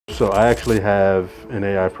So I actually have an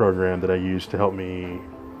AI program that I use to help me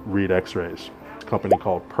read x-rays. It's a company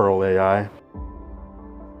called Pearl AI.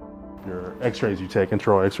 Your x-rays you take,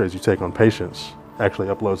 intraoral x-rays you take on patients, actually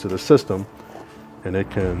uploads to the system, and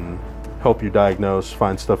it can help you diagnose,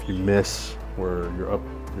 find stuff you miss, where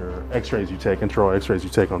your x-rays you take, intraoral x-rays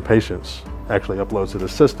you take on patients, actually uploads to the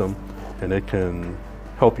system, and it can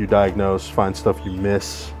help you diagnose, find stuff you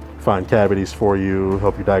miss, find cavities for you,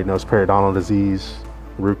 help you diagnose periodontal disease,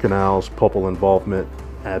 root canals, pulpal involvement,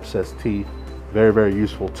 abscessed teeth. Very, very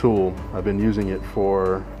useful tool. I've been using it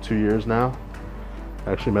for 2 years now.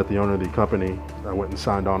 I actually met the owner of the company. I went and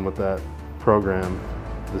signed on with that program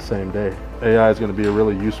the same day. AI is going to be a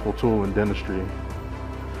really useful tool in dentistry.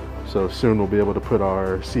 So soon we'll be able to put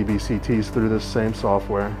our CBCTs through this same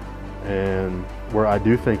software. And where I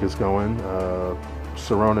do think it's going,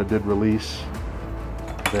 Sirona did release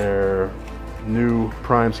their new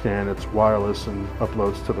Prime Scan. It's wireless and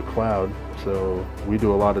uploads to the cloud. So we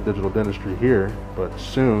do a lot of digital dentistry here, but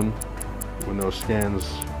soon when those scans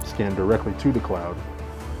scan directly to the cloud,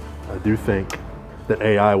 I do think that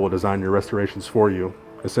AI will design your restorations for you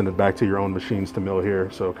and send it back to your own machines to mill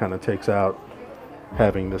here. So it kind of takes out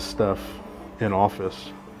having this stuff in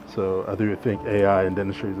office. So I do think AI in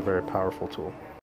dentistry is a very powerful tool.